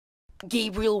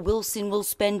Gabriel Wilson will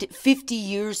spend 50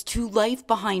 years to life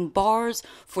behind bars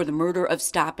for the murder of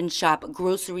Stop and Shop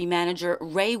grocery manager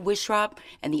Ray Wishropp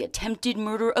and the attempted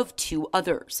murder of 2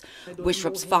 others.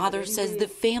 Wishropp's father says the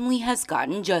family has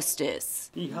gotten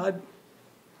justice. He had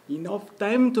enough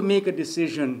time to make a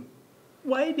decision.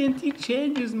 Why didn't he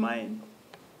change his mind?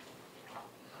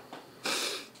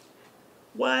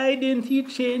 Why didn't he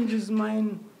change his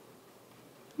mind?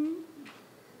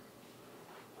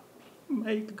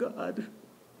 My God,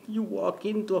 you walk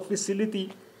into a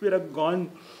facility with a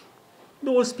gun.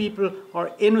 Those people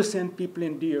are innocent people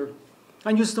in there.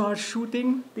 And you start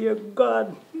shooting? Dear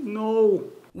God,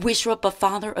 no. Wishropp, a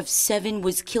father of 7,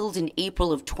 was killed in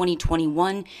April of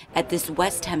 2021 at this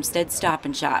West Hempstead Stop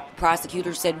and Shop.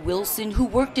 Prosecutors said Wilson, who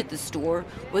worked at the store,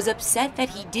 was upset that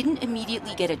he didn't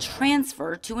immediately get a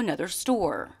transfer to another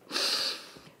store.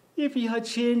 If he had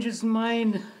changed his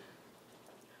mind,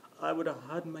 I would have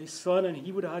had my son and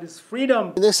he would have had his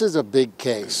freedom. This is a big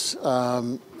case,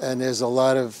 and there's a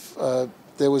lot of,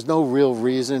 there was no real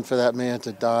reason for that man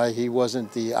to die. He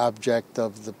wasn't the object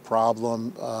of the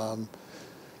problem.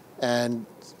 And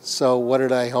so what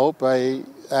did I hope? I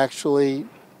actually,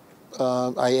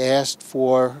 I asked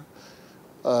for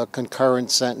concurrent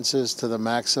sentences to the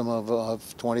maximum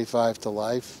of 25 to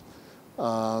life.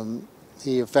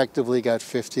 He effectively got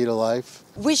 50 to life.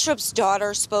 Wishropp's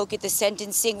daughter spoke at the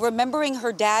sentencing, remembering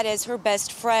her dad as her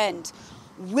best friend.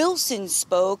 Wilson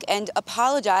spoke and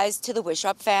apologized to the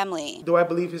Wishropp family. Do I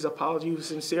believe his apology was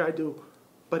sincere? I do,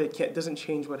 but it doesn't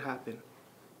change what happened.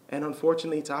 And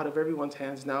unfortunately, it's out of everyone's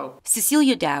hands now.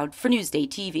 Cecilia Dowd for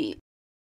NewsdayTV.